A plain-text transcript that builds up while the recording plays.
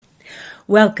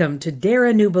Welcome to Dare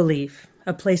a New Belief,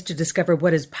 a place to discover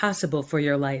what is possible for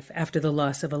your life after the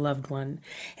loss of a loved one,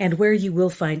 and where you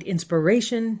will find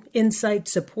inspiration, insight,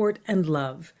 support, and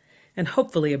love, and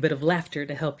hopefully a bit of laughter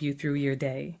to help you through your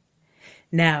day.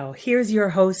 Now, here's your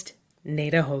host,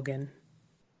 Nada Hogan.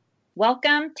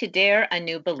 Welcome to Dare a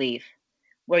New Belief,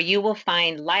 where you will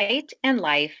find light and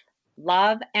life,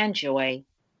 love and joy,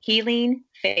 healing,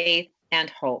 faith, and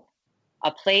hope. A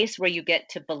place where you get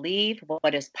to believe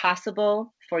what is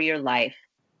possible for your life.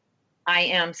 I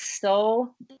am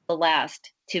so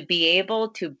blessed to be able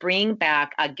to bring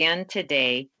back again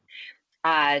today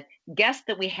a guest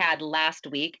that we had last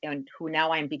week and who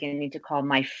now I'm beginning to call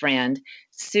my friend,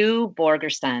 Sue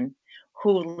Borgerson,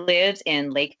 who lives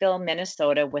in Lakeville,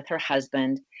 Minnesota with her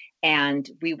husband. And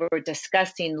we were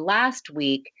discussing last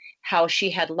week how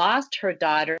she had lost her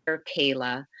daughter,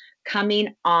 Kayla,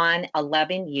 coming on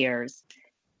 11 years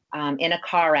in a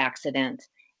car accident.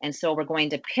 And so we're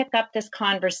going to pick up this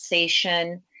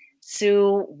conversation,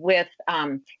 Sue, with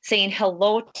saying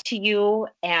hello to you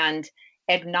and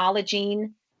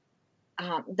acknowledging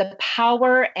the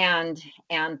power and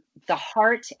the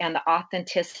heart and the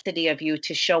authenticity of you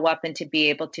to show up and to be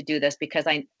able to do this, because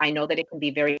I know that it can be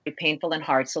very painful and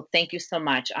hard. So thank you so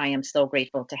much. I am so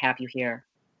grateful to have you here.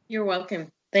 You're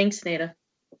welcome. Thanks, Nada.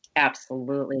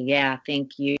 Absolutely. Yeah,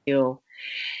 thank you.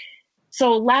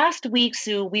 So last week,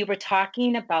 Sue, we were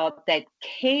talking about that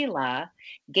Kayla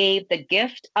gave the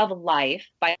gift of life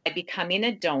by becoming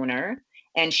a donor,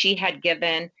 and she had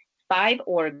given 5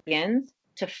 organs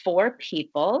to 4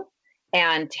 people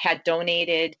and had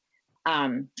donated,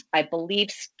 I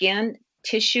believe, skin,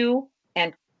 tissue,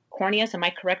 and corneas. Am I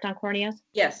correct on corneas?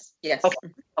 Yes.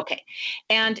 Okay.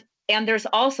 And there's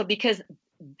also, because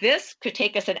this could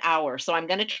take us an hour, so I'm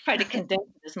going to try to condense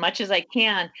it as much as I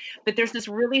can. But there's this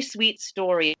really sweet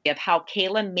story of how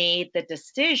Kayla made the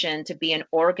decision to be an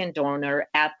organ donor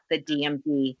at the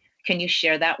DMV. Can you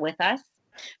share that with us?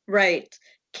 Right.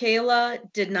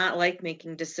 Kayla did not like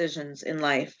making decisions in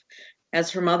life.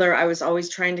 As her mother, I was always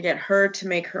trying to get her to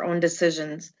make her own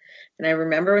decisions. And I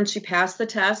remember when she passed the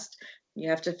test, you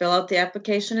have to fill out the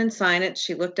application and sign it.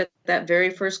 She looked at that very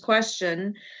first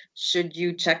question, should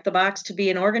you check the box to be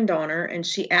an organ donor? And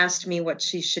she asked me what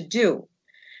she should do.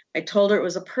 I told her it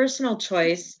was a personal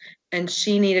choice and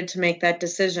she needed to make that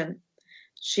decision.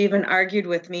 She even argued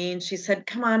with me and she said,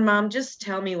 "Come on, Mom, just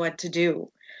tell me what to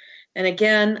do." And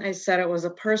again, I said it was a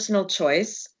personal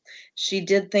choice. She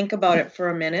did think about it for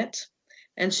a minute.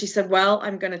 And she said, "Well,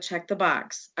 I'm going to check the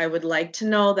box. I would like to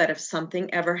know that if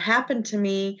something ever happened to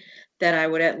me, that I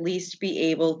would at least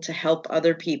be able to help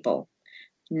other people."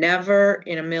 Never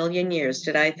in a million years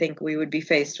did I think we would be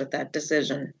faced with that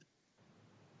decision.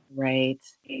 Right.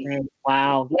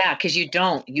 Wow. Yeah, because you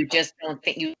just don't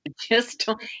think,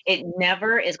 it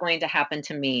never is going to happen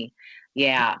to me.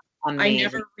 Yeah. I Amazing.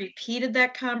 never repeated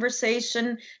that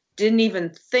conversation, didn't even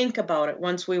think about it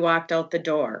once we walked out the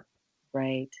door.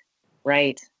 Right.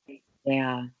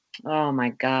 Yeah. Oh my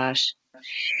gosh.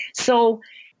 So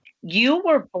you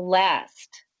were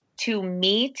blessed to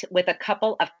meet with a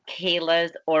couple of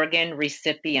Kayla's organ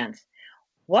recipients.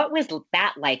 What was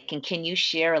that like? And can you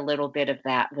share a little bit of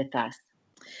that with us?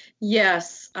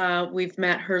 Yes, we've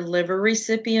met her liver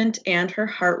recipient and her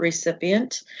heart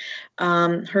recipient.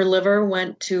 Her liver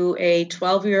went to a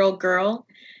 12-year-old girl.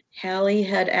 Hallie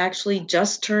had actually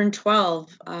just turned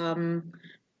 12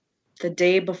 the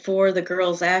day before the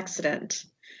girl's accident.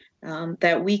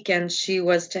 That weekend, she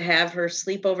was to have her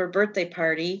sleepover birthday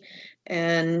party,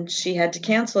 and she had to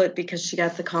cancel it because she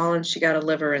got the call and she got a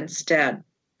liver instead.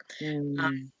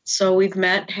 So we've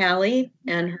met Hallie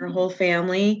and her whole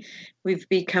family. We've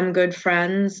become good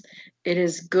friends. It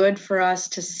is good for us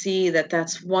to see that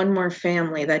that's one more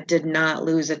family that did not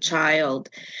lose a child.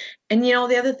 And you know,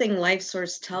 the other thing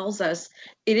LifeSource tells us,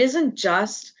 it isn't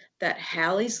just that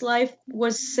Hallie's life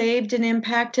was saved and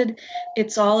impacted.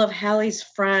 It's all of Hallie's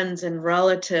friends and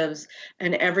relatives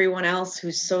and everyone else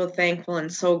who's so thankful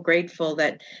and so grateful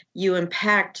that you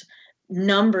impact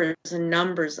numbers and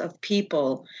numbers of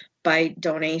people by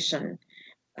donation.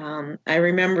 I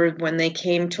remember when they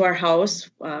came to our house,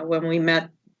 when we met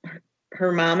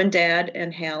her mom and dad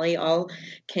and Hallie all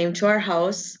came to our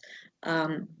house.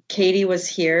 Katie was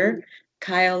here.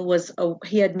 Kyle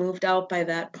he had moved out by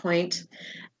that point.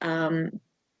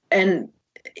 And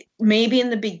maybe in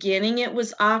the beginning it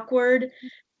was awkward,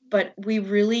 but we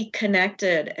really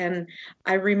connected. And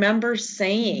I remember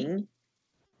saying,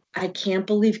 "I can't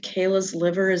believe Kayla's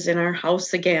liver is in our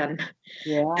house again."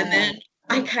 Yeah. And then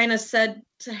I kind of said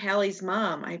to Hallie's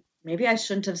mom, maybe I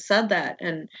shouldn't have said that.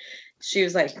 And she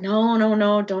was like, no, no,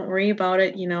 no, don't worry about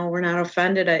it. You know, we're not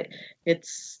offended.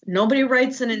 It's nobody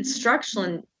writes an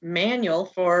instruction manual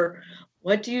for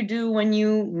what do you do when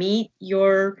you meet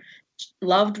your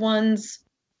loved ones'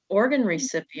 organ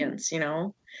recipients, you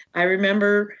know. I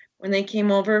remember when they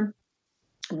came over,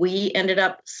 we ended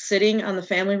up sitting on the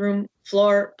family room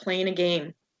floor playing a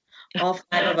game, all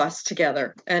five of us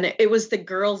together. And it was the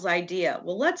girls' idea.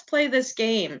 Well, let's play this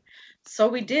game. So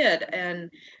we did. And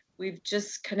we've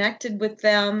just connected with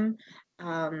them.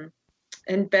 And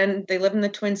they live in the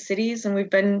Twin Cities, and we've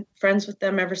been friends with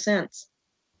them ever since.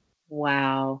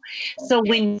 Wow. So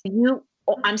when you,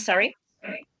 oh, I'm sorry.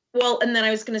 Well, and then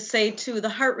I was going to say too, the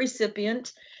heart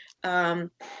recipient,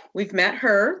 we've met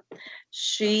her.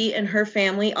 She and her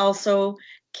family also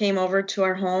came over to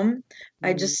our home.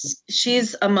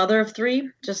 She's a mother of three,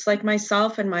 just like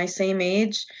myself and my same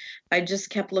age. I just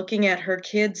kept looking at her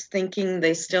kids thinking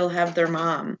they still have their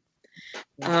mom.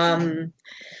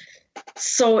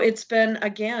 So it's been,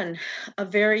 again, a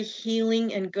very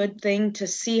healing and good thing to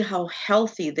see how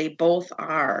healthy they both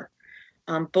are.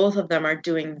 Both of them are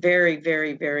doing very,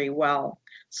 very, very well.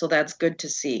 So that's good to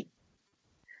see.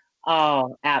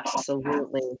 Oh,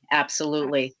 absolutely.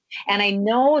 Absolutely. And I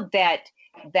know that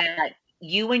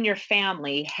you and your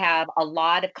family have a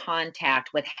lot of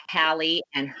contact with Hallie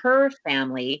and her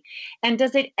family. And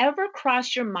does it ever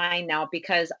cross your mind now,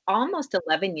 because almost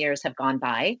 11 years have gone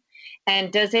by,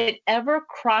 and does it ever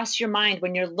cross your mind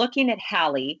when you're looking at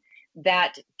Hallie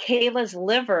that Kayla's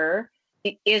liver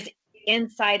is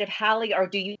inside of Hallie, or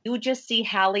do you just see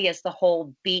Hallie as the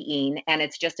whole being and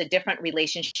it's just a different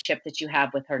relationship that you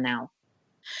have with her now?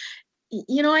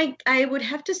 You know, I would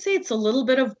have to say it's a little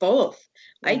bit of both.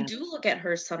 I Yeah. do look at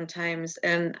her sometimes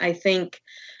and I think,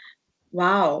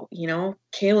 wow, you know,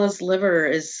 Kayla's liver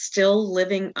is still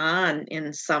living on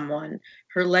in someone.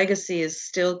 Her legacy is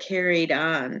still carried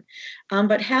on.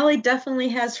 But Hallie definitely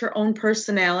has her own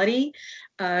personality.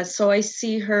 So I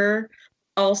see her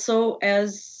also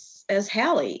as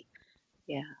Hallie.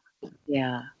 Yeah.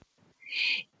 Yeah.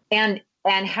 And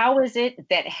how is it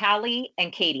that Hallie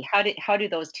and Katie, how do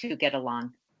those two get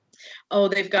along? Oh,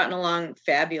 they've gotten along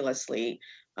fabulously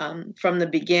from the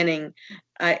beginning.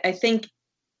 I think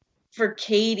for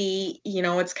Katie, you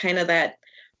know, it's kind of that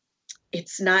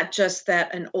it's not just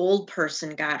that an old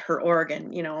person got her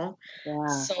organ, you know. Yeah.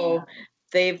 So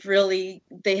they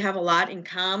have a lot in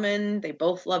common. They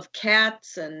both love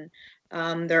cats, and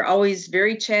they're always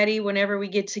very chatty whenever we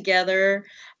get together.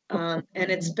 And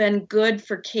it's been good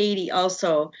for Katie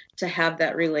also to have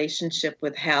that relationship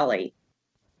with Hallie.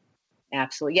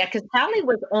 Absolutely. Yeah, because Hallie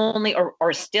was only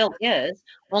or still is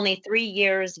only 3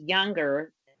 years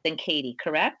younger than Katie,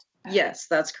 correct? Yes,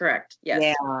 that's correct. Yeah,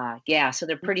 Yes. yeah, so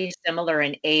they're pretty similar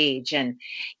in age, and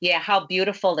yeah, how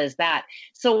beautiful is that?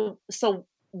 So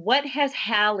what has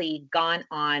Hallie gone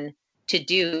on to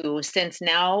do since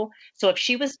now? So if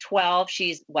she was 12,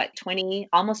 she's what, 20,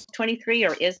 almost 23,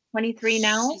 or is 23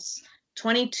 now? She's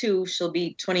 22. She'll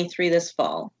be 23 this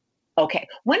fall. Okay.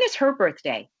 When is her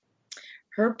birthday?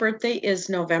 Her birthday is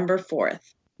November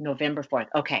 4th. November 4th.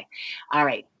 Okay. All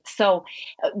right. So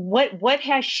what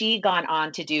has she gone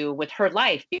on to do with her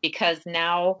life? Because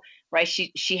now, right,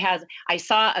 she has, I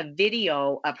saw a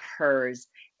video of hers,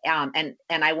 and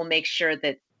I will make sure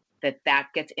that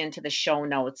gets into the show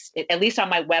notes, at least on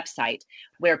my website,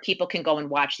 where people can go and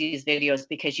watch these videos,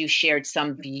 because you shared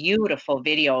some beautiful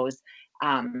videos.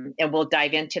 And we'll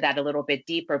dive into that a little bit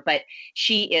deeper. But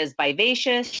she is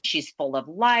vivacious. She's full of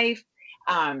life.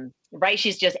 Right,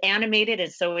 she's just animated,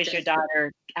 and so is your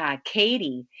daughter,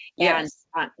 Katie. And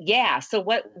Yes. yeah, so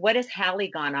what has Hallie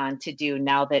gone on to do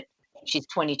now that she's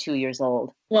 22 years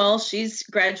old? Well, she's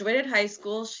graduated high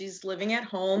school. She's living at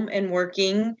home and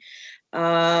working.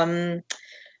 Um,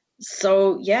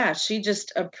 so yeah, she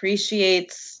just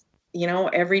appreciates, you know,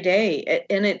 every day.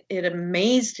 And it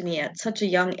amazed me at such a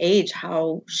young age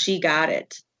how she got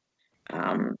it.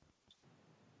 Um,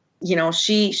 you know,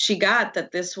 she got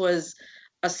that this was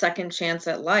a second chance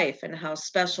at life and how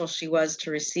special she was to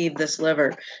receive this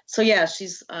liver. So yeah,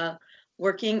 she's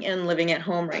working and living at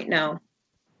home right now.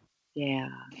 Yeah.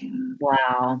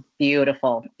 Wow.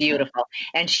 Beautiful. Beautiful.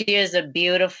 And she is a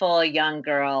beautiful young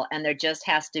girl, and there just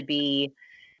has to be,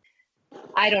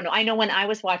 I don't know. I know when I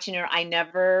was watching her, I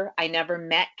never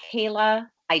met Kayla.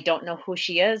 I don't know who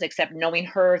she is except knowing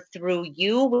her through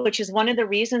you, which is one of the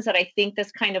reasons that I think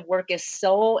this kind of work is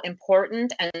so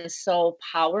important and so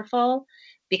powerful,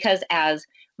 because as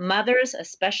mothers,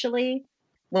 especially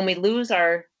when we lose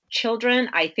our children,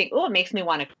 I think, oh, it makes me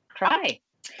want to cry.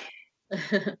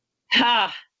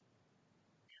 Ah,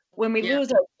 when we Yeah.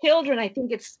 lose our children, I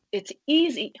think it's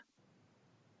easy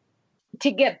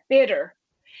to get bitter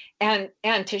and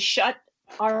to shut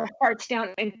our hearts down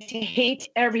and to hate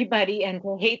everybody and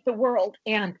to hate the world.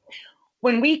 And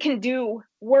when we can do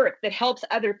work that helps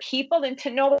other people and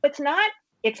to know it's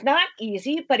not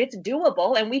easy, but it's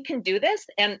doable and we can do this.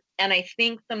 And I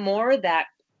think the more that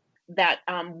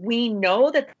we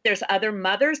know that there's other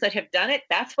mothers that have done it.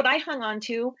 That's what I hung on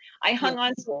to.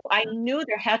 I knew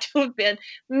there had to have been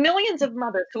millions of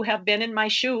mothers who have been in my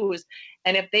shoes.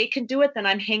 And if they can do it, then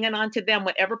I'm hanging on to them,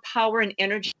 whatever power and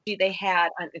energy they had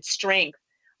and strength.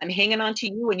 I'm hanging on to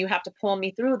you and you have to pull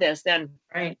me through this. And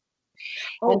Right.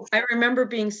 Oh, I remember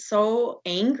being so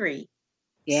angry.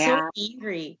 yeah. So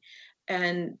angry.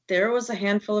 And there was a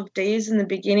handful of days in the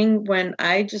beginning when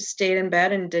I just stayed in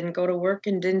bed and didn't go to work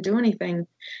and didn't do anything.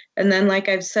 And then, like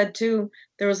I've said too,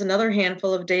 there was another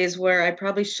handful of days where I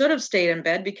probably should have stayed in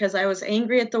bed because I was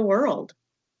angry at the world.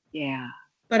 Yeah.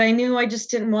 But I knew I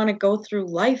just didn't want to go through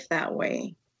life that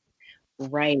way.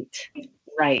 Right.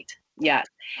 Yes.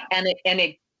 And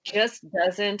it just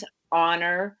doesn't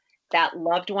honor that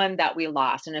loved one that we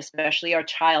lost, and especially our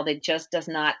child. It just does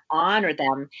not honor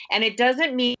them. And it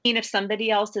doesn't mean if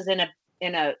somebody else is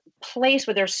in a place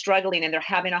where they're struggling and they're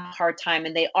having a hard time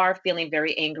and they are feeling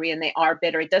very angry and they are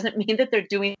bitter, it doesn't mean that they're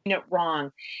doing it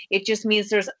wrong. It just means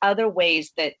there's other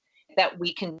ways that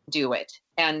we can do it.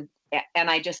 And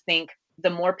I just think the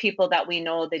more people that we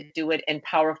know that do it in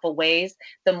powerful ways,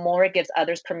 the more it gives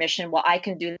others permission. Well, I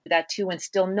can do that too and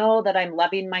still know that I'm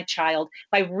loving my child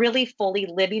by really fully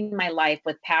living my life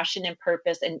with passion and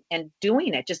purpose and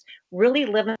doing it, just really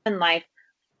living life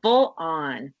full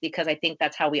on, because I think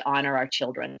that's how we honor our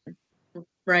children.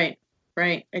 Right,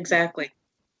 exactly.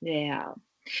 Yeah.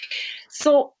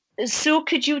 So, Sue,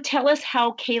 could you tell us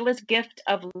how Kayla's gift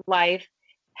of life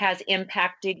has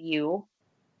impacted you?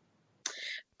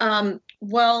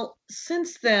 Well,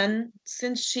 since then,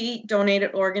 since she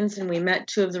donated organs and we met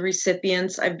two of the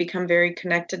recipients, I've become very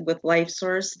connected with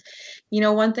LifeSource. You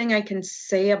know, one thing I can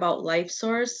say about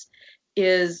LifeSource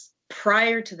is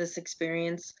prior to this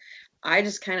experience, I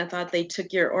just kind of thought they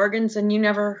took your organs and you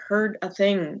never heard a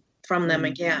thing from them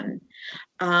again.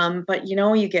 But you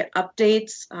know, you get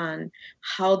updates on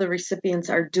how the recipients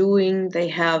are doing. They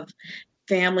have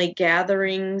family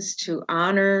gatherings to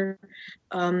honor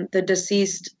the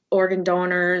deceased organ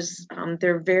donors.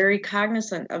 They're very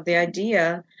cognizant of the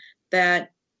idea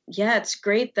that, yeah, it's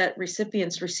great that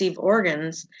recipients receive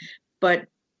organs, but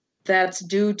that's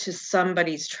due to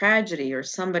somebody's tragedy or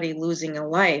somebody losing a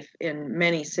life in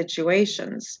many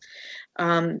situations.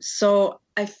 So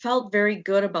I felt very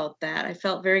good about that. I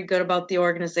felt very good about the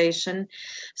organization.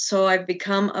 So I've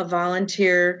become a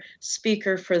volunteer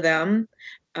speaker for them.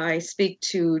 I speak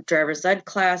to driver's ed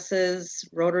classes,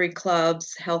 Rotary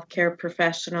clubs, healthcare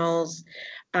professionals.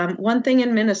 One thing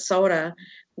in Minnesota,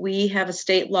 we have a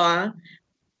state law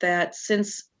that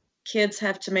since kids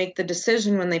have to make the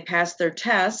decision when they pass their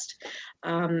test,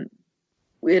 it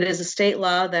is a state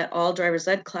law that all driver's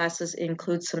ed classes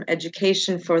include some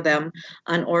education for them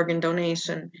on organ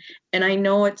donation. And I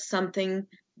know it's something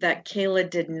that Kayla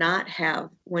did not have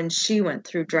when she went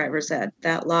through driver's ed.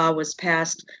 That law was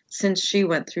passed since she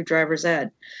went through driver's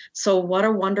ed. So what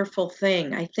a wonderful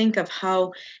thing. I think of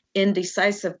how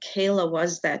indecisive Kayla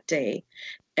was that day.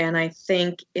 And I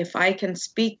think if I can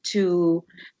speak to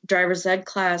driver's ed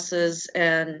classes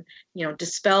and, you know,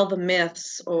 dispel the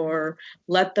myths or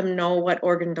let them know what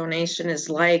organ donation is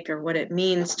like or what it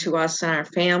means to us and our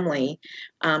family,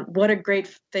 what a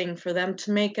great thing for them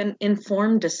to make an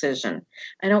informed decision.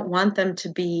 I don't want them to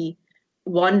be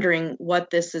wondering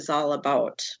what this is all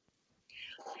about.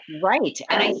 Right.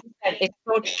 And I think that it's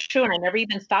so true. And I never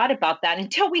even thought about that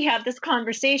until we have this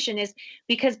conversation, is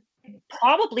because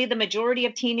probably the majority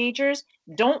of teenagers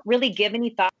don't really give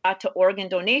any thought to organ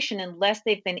donation unless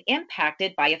they've been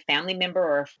impacted by a family member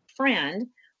or a friend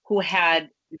who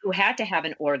had to have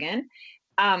an organ.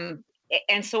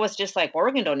 And so it's just like,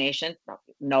 organ donation,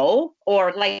 no,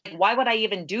 or like, why would I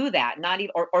even do that? Not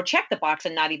even, or check the box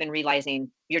and not even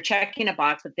realizing you're checking a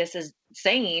box, but this is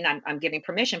saying I'm giving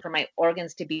permission for my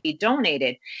organs to be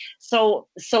donated. So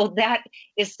that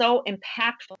is so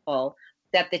impactful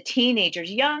that the teenagers,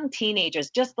 young teenagers,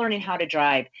 just learning how to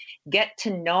drive, get to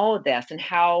know this and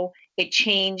how it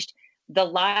changed the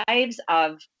lives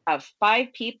of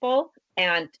 5 people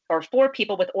or 4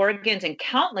 people with organs and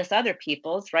countless other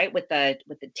people's, right, with the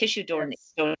tissue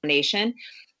donation.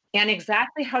 And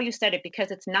exactly how you said it,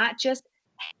 because it's not just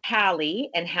Hallie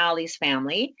and Hallie's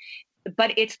family,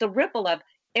 but it's the ripple of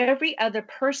every other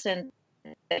person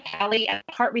that Hallie, a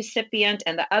heart recipient,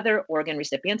 and the other organ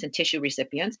recipients and tissue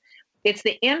recipients. It's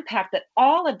the impact that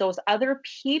all of those other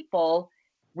people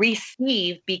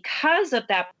receive because of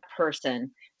that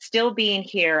person still being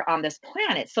here on this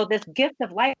planet. So this gift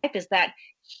of life is that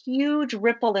huge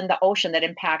ripple in the ocean that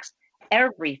impacts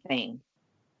everything.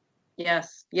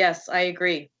 Yes, yes, I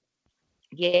agree.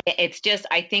 Yeah,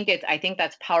 I think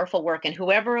that's powerful work. And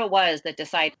whoever it was that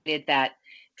decided that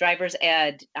driver's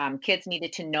ed kids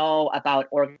needed to know about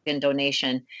organ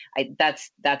donation,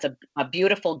 that's a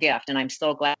beautiful gift. And I'm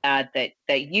so glad that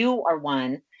you are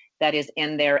one that is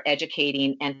in there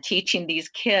educating and teaching these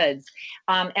kids.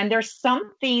 And there's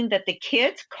something that the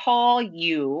kids call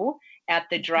you at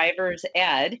the driver's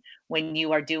ed when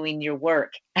you are doing your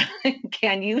work.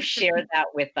 Can you share that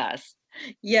with us?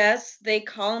 Yes, they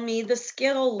call me the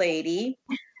Skittle Lady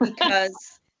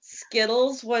because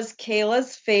Skittles was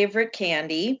Kayla's favorite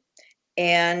candy,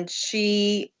 and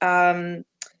she wrote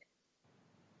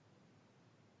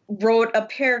a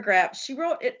paragraph. She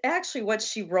wrote it. Actually, what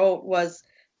she wrote was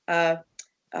uh,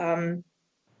 um,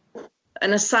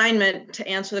 an assignment to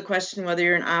answer the question whether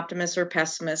you're an optimist or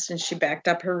pessimist, and she backed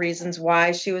up her reasons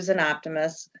why she was an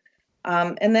optimist.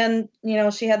 And then,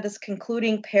 she had this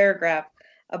concluding paragraph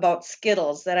about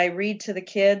Skittles that I read to the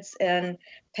kids and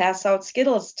pass out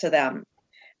Skittles to them.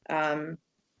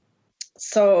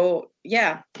 So,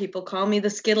 yeah, people call me the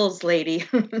Skittles Lady.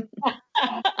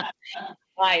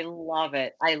 I love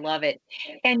it. I love it.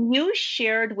 And you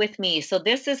shared with me, so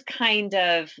this is kind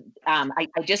of, I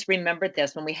just remembered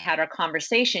this when we had our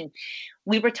conversation.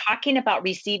 We were talking about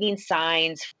receiving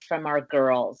signs from our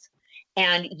girls,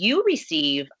 and you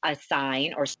receive a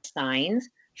sign or signs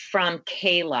from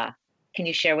Kayla. Can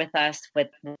you share with us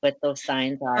what those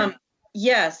signs are?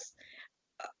 Yes,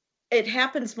 it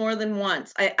happens more than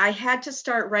once. I had to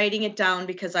start writing it down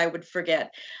because I would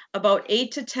forget. About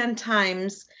 8 to 10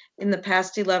 times in the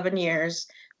past 11 years,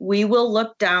 we will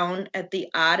look down at the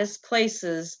oddest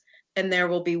places and there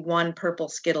will be one purple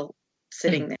Skittle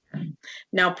sitting there.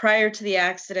 Now, prior to the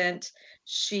accident,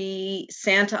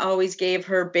 Santa always gave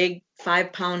her big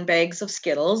 5-pound bags of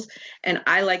Skittles, and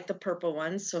I like the purple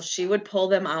ones. So she would pull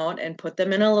them out and put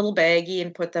them in a little baggie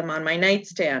and put them on my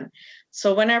nightstand.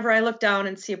 So whenever I look down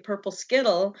and see a purple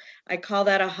Skittle, I call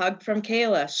that a hug from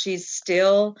Kayla. She's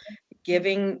still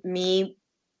giving me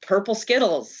purple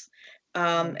Skittles.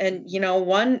 And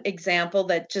one example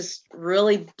that just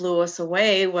really blew us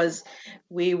away was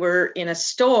we were in a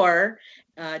store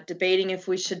debating if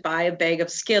we should buy a bag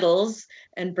of Skittles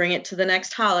and bring it to the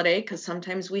next holiday, because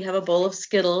sometimes we have a bowl of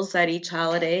Skittles at each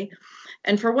holiday.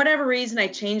 And for whatever reason, I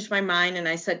changed my mind and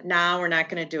I said, no, we're not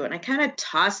going to do it. And I kind of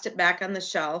tossed it back on the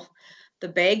shelf. The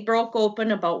bag broke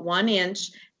open about 1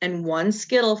 inch and one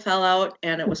Skittle fell out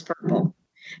and it was purple.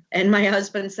 And my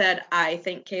husband said, I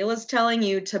think Kayla's telling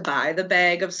you to buy the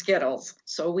bag of Skittles.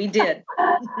 So we did.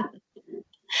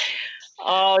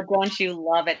 Oh, don't you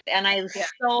love it? And I Yeah.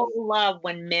 so love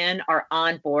when men are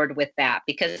on board with that,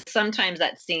 because sometimes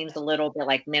that seems a little bit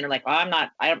like men are like, oh,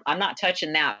 I'm not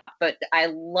touching that. But I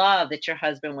love that your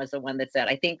husband was the one that said,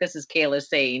 I think this is Kayla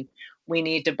saying we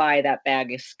need to buy that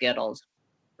bag of Skittles.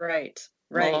 Right.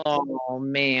 Right. Oh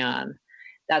man,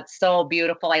 that's so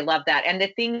beautiful. I love that. And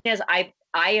the thing is, I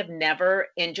have never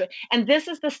enjoyed, and this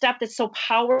is the stuff that's so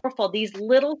powerful. These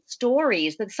little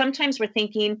stories that sometimes we're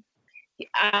thinking,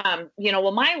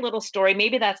 well, my little story,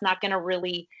 maybe that's not going to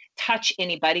really touch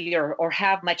anybody or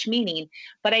have much meaning.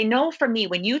 But I know for me,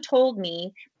 when you told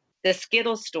me the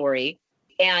Skittles story,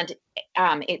 and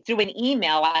through an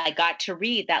email, I got to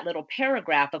read that little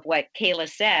paragraph of what Kayla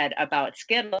said about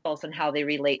Skittles and how they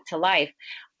relate to life.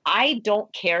 I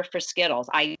don't care for Skittles.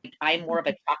 I'm more of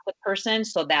a chocolate person,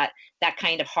 so that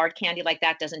kind of hard candy like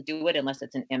that doesn't do it unless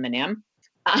it's an M&M.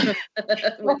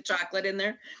 With chocolate in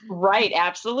there. Right,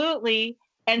 absolutely.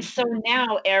 And so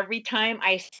now every time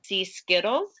I see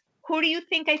Skittles, who do you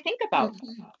think I think about?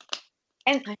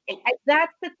 And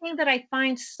that's the thing that I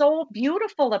find so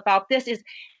beautiful about this is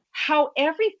how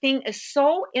everything is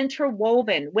so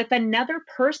interwoven with another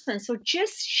person. So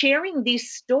just sharing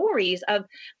these stories of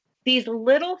these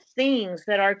little things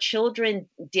that our children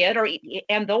did,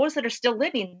 and those that are still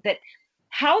living, that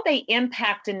how they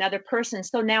impact another person.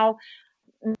 So now,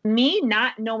 me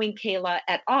not knowing Kayla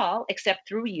at all, except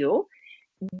through you,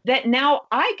 that now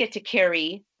I get to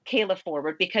carry Kayla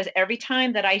forward, because every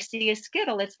time that I see a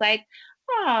Skittle, it's like,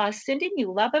 sending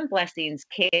you love and blessings,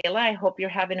 Kayla. I hope you're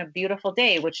having a beautiful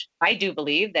day, which I do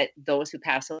believe that those who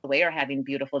pass away are having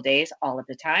beautiful days all of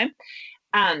the time.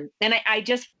 And I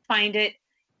just find it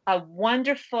a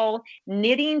wonderful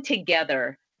knitting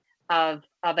together of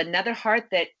another heart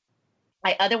that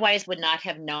I otherwise would not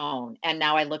have known. And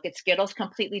now I look at Skittles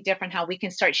completely different, how we can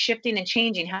start shifting and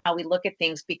changing how we look at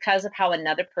things because of how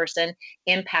another person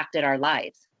impacted our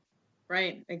lives.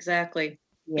 Right. Exactly.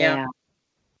 Yeah.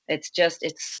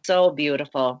 It's so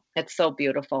beautiful. It's so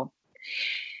beautiful.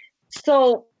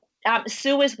 So,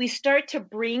 Sue, as we start to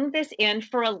bring this in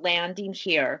for a landing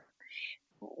here,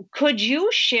 could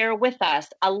you share with us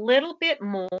a little bit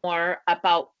more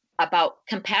about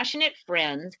Compassionate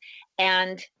Friends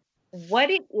and what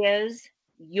it is,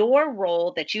 your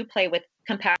role that you play with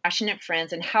Compassionate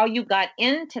Friends, and how you got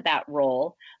into that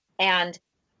role and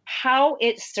how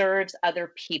it serves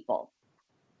other people?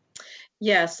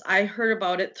 Yes, I heard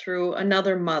about it through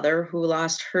another mother who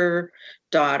lost her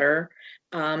daughter.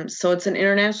 So it's an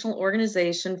international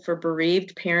organization for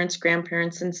bereaved parents,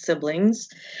 grandparents, and siblings.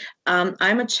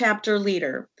 I'm a chapter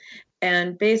leader,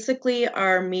 and basically,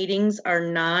 our meetings are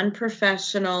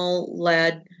non-professional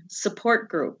led support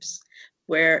groups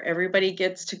where everybody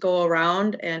gets to go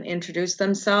around and introduce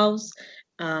themselves.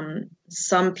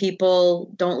 Some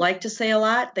people don't like to say a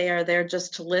lot. They are there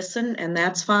just to listen, and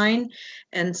that's fine.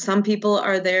 And some people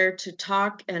are there to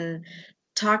talk and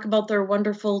talk about their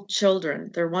wonderful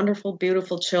children, their wonderful,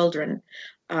 beautiful children.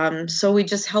 So we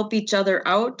just help each other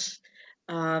out.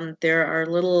 There are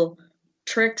little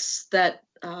tricks that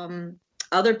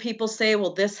other people say,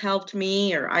 well, this helped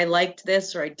me, or I liked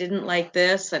this, or I didn't like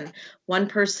this. And one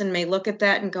person may look at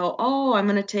that and go, oh, I'm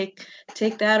going to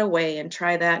take that away and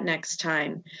try that next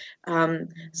time.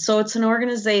 So it's an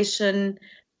organization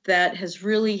that has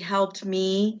really helped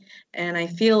me. And I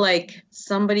feel like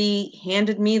somebody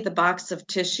handed me the box of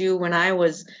tissue when I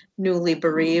was newly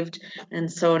bereaved.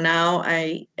 And so now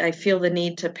I feel the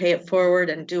need to pay it forward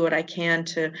and do what I can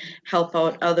to help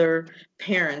out other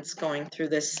parents going through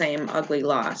this same ugly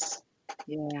loss.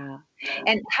 Yeah.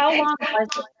 And how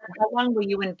long were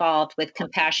you involved with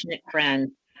Compassionate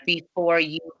Friends before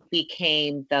you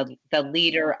became the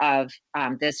leader of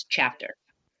this chapter?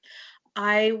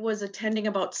 I was attending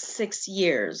about 6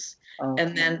 years, and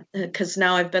Okay. then because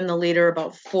now I've been the leader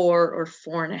about 4 or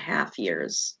 4.5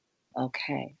 years,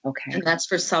 Okay. Okay. and that's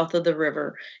for south of the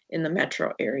river in the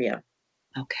metro area.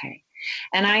 Okay.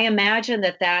 And I imagine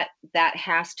that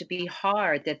has to be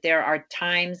hard, that there are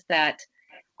times that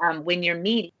when you're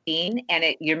meeting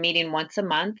and you're meeting once a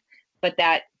month, but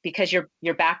that because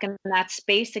you're back in that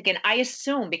space again, I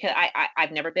assume, because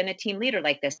I've never been a team leader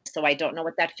like this, so I don't know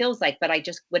what that feels like, but I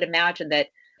just would imagine that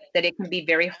it can be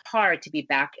very hard to be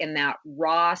back in that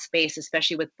raw space,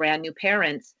 especially with brand new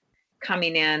parents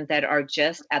coming in that are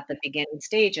just at the beginning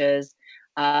stages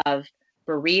of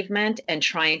bereavement and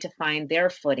trying to find their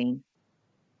footing.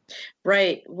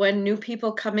 Right. When new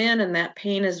people come in and that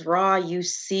pain is raw, you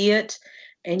see it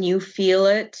and you feel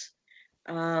it.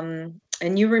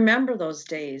 And you remember those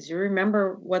days. You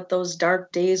remember what those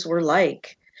dark days were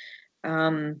like.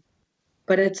 Um,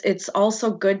 but it's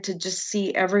also good to just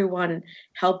see everyone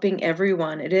helping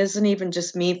everyone. It isn't even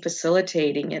just me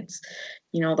facilitating. It's,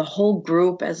 the whole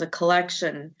group as a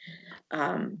collection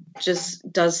just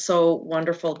does so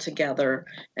wonderful together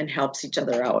and helps each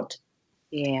other out.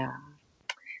 Yeah.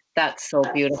 That's so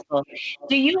beautiful.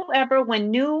 Do you ever,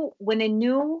 when a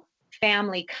new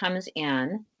family comes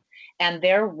in and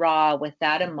they're raw with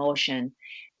that emotion,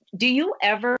 do you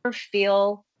ever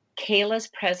feel Kayla's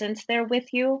presence there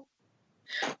with you?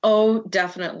 Oh,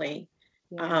 definitely.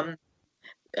 Yeah. Um,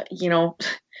 you know,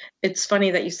 it's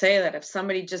funny that you say that. If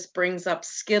somebody just brings up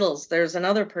Skittles, there's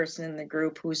another person in the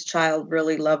group whose child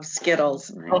really loves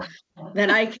Skittles. And Oh, then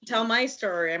I can tell my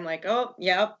story. I'm like, oh,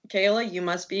 yep, Kayla, you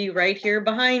must be right here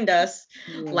behind us,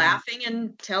 yeah. laughing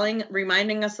and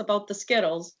reminding us about the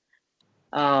Skittles.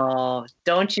 Oh,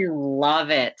 don't you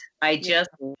love it? I Yeah. just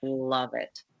love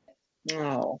it.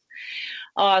 Oh.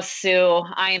 Oh, Sue,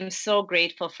 I am so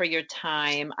grateful for your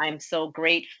time. I'm so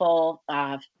grateful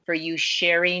for you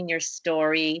sharing your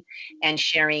story and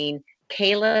sharing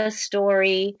Kayla's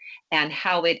story and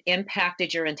how it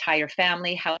impacted your entire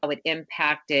family, how it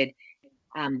impacted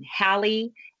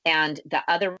Hallie and the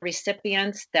other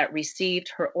recipients that received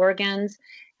her organs.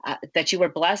 That you were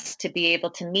blessed to be able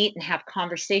to meet and have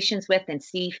conversations with and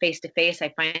see face to face.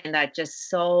 I find that just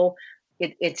so,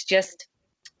 it's just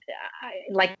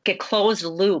like a closed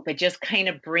loop. It just kind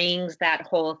of brings that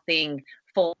whole thing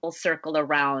full circle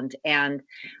around. And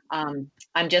I'm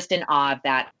just in awe of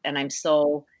that. And I'm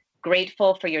so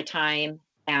grateful for your time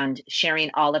and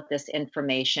sharing all of this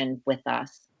information with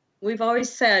us. We've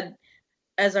always said,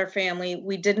 as our family,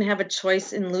 we didn't have a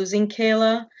choice in losing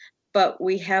Kayla, but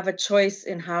we have a choice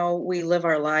in how we live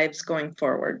our lives going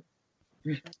forward.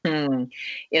 Hmm.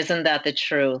 Isn't that the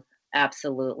truth?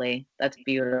 Absolutely. That's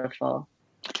beautiful.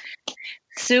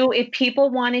 Sue, if people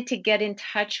wanted to get in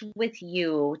touch with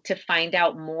you to find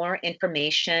out more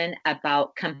information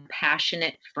about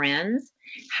Compassionate Friends,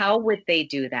 how would they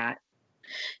do that?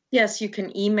 Yes, you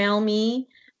can email me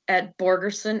at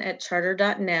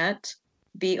borgerson@charter.net,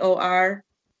 BORGERSON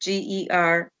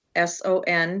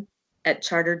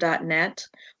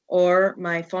or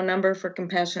my phone number for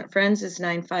Compassionate Friends is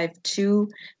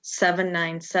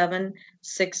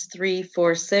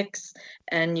 952-797-6346,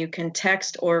 and you can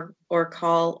text or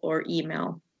call or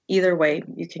email. Either way,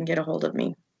 you can get a hold of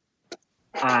me.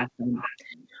 Awesome.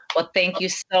 Well, thank you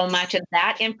so much. And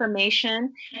that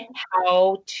information,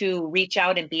 how to reach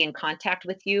out and be in contact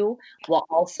with you, will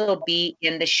also be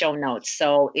in the show notes.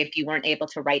 So if you weren't able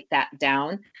to write that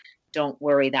down, don't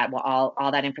worry, that will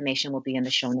all that information will be in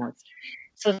the show notes.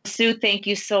 So Sue, thank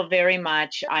you so very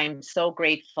much. I'm so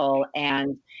grateful.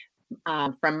 And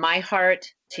from my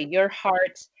heart to your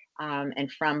heart, and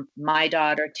from my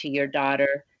daughter to your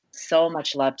daughter, so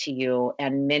much love to you,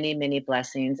 and many, many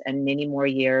blessings and many more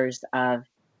years of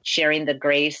sharing the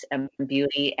grace and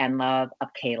beauty and love of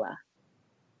Kayla.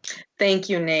 Thank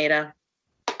you, Nada.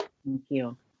 Thank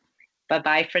you.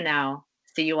 Bye-bye for now.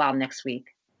 See you all next week.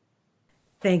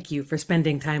 Thank you for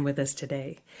spending time with us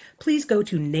today. Please go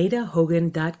to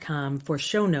nadahogan.com for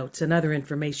show notes and other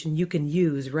information you can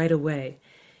use right away.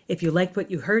 If you like what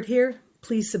you heard here,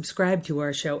 please subscribe to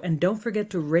our show, and don't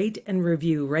forget to rate and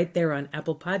review right there on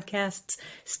Apple Podcasts,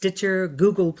 Stitcher,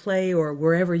 Google Play, or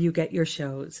wherever you get your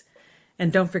shows.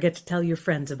 And don't forget to tell your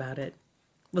friends about it.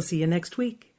 We'll see you next week.